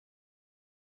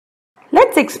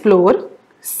Let's explore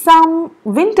some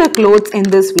winter clothes in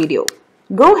this video.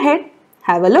 Go ahead,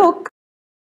 have a look.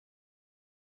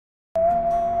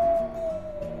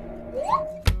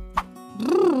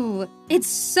 Ooh, it's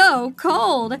so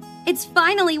cold. It's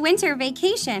finally winter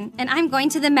vacation and I'm going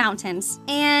to the mountains.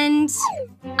 And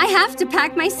I have to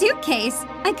pack my suitcase.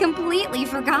 I completely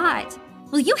forgot.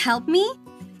 Will you help me?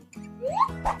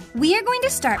 We are going to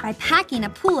start by packing a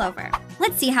pullover.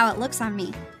 Let's see how it looks on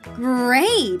me.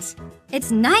 Great!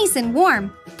 It's nice and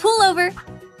warm. Pullover.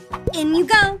 In you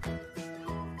go.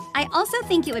 I also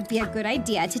think it would be a good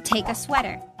idea to take a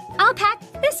sweater. I'll pack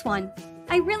this one.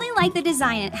 I really like the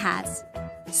design it has.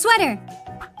 Sweater.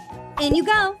 In you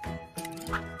go.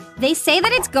 They say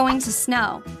that it's going to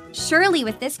snow. Surely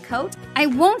with this coat, I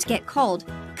won't get cold.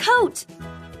 Coat.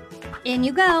 In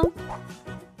you go.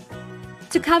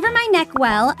 To cover my neck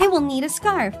well, I will need a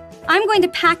scarf. I'm going to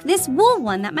pack this wool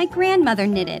one that my grandmother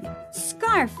knitted.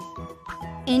 Scarf.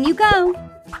 In you go.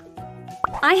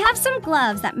 I have some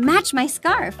gloves that match my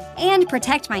scarf and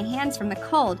protect my hands from the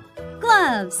cold.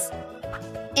 Gloves.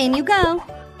 In you go.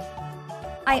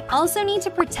 I also need to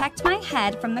protect my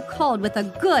head from the cold with a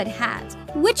good hat.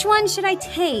 Which one should I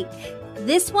take?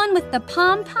 This one with the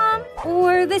pom-pom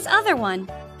or this other one?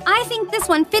 I think this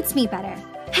one fits me better.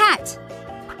 Hat.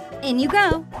 In you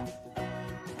go.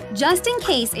 Just in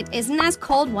case it isn't as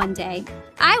cold one day,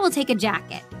 I will take a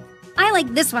jacket. I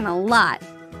like this one a lot.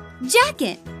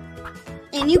 Jacket.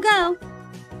 In you go.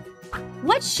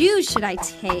 What shoes should I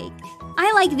take?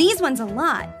 I like these ones a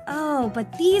lot. Oh,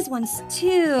 but these ones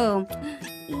too.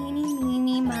 Eeny,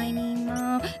 meeny, miny,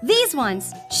 mo. These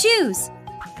ones. Shoes.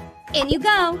 In you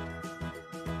go.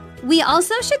 We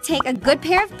also should take a good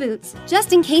pair of boots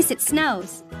just in case it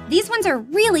snows. These ones are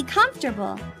really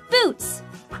comfortable. Boots.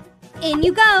 In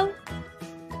you go.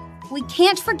 We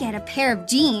can't forget a pair of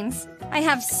jeans. I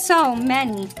have so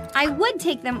many. I would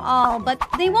take them all, but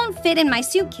they won't fit in my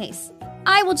suitcase.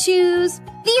 I will choose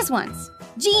these ones.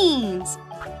 Jeans.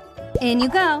 In you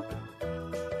go.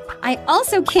 I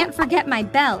also can't forget my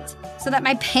belt so that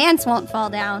my pants won't fall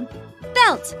down.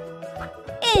 Belt.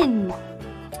 In.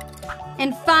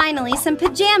 And finally, some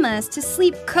pajamas to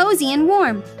sleep cozy and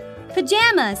warm.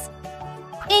 Pajamas.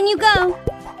 In you go.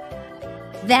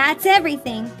 That's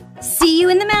everything. See you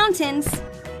in the mountains.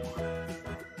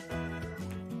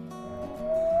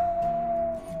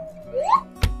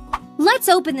 Let's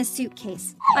open the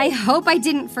suitcase. I hope I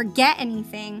didn't forget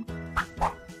anything.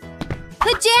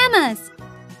 Pajamas.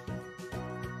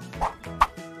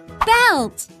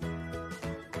 Belt.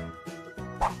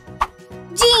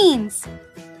 Jeans.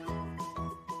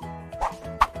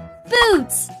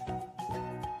 Boots.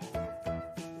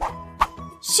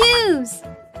 Shoes.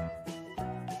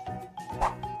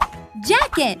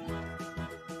 Jacket.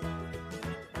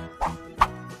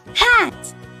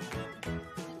 Hat.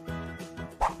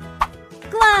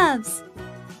 Gloves.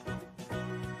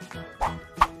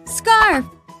 Scarf.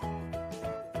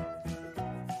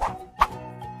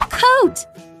 Coat.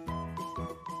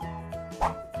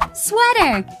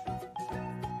 Sweater.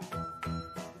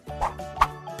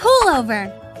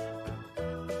 Pullover.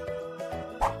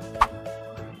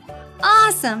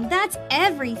 Awesome, that's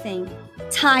everything.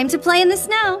 Time to play in the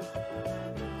snow.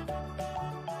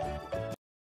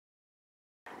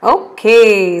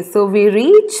 Okay, so we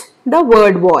reach the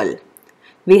word wall.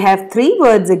 We have 3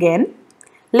 words again.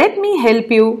 Let me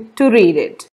help you to read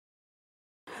it.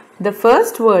 The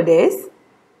first word is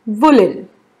woolen.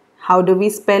 How do we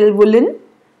spell woolen?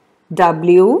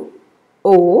 W-O-O-L-L-E-N.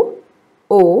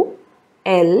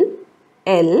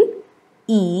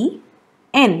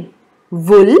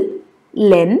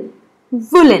 Wool-len,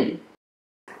 woolen.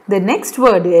 The next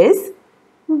word is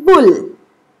wool.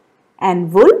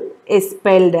 And wool is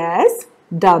spelled as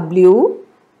W-O-O-L.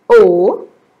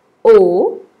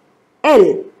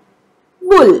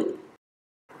 Wool.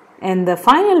 And the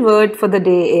final word for the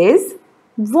day is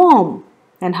warm.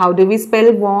 And how do we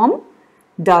spell warm?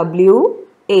 W-A-R-M.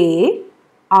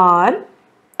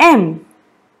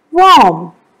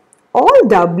 Warm. All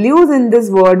W's in this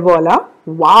word wala.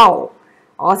 Wow.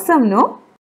 Awesome, no?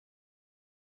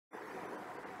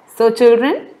 So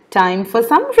children, time for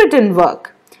some written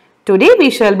work. Today we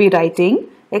shall be writing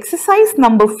exercise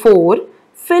number 4,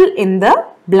 fill in the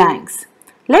blanks.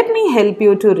 Let me help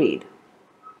you to read.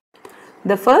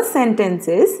 The first sentence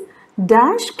is,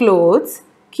 dash clothes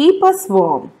keep us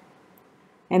warm.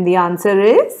 And the answer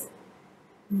is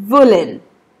woolen.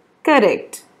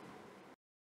 Correct.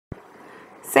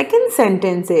 Second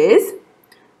sentence is,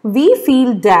 we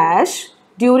feel dash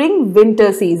during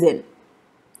winter season.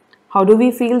 How do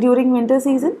we feel during winter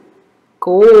season?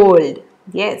 Cold.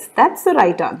 Yes, that's the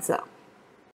right answer.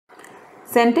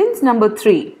 Sentence number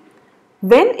 3.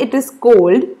 When it is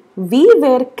cold, we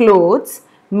wear clothes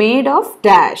made of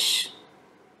dash.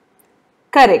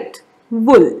 Correct.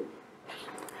 Wool.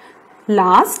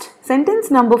 Last,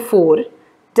 sentence number 4.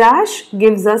 Dash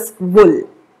gives us wool.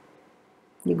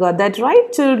 You got that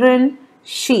right, children?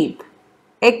 Sheep.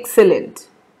 Excellent.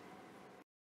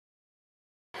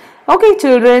 Okay,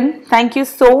 children, thank you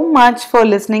so much for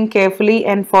listening carefully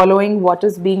and following what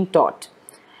is being taught.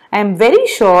 I am very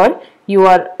sure you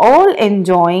are all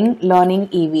enjoying learning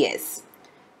EVS.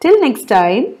 Till next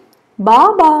time,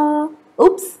 bye-bye.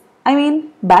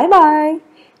 Bye-bye.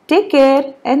 Take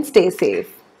care and stay safe.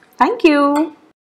 Thank you.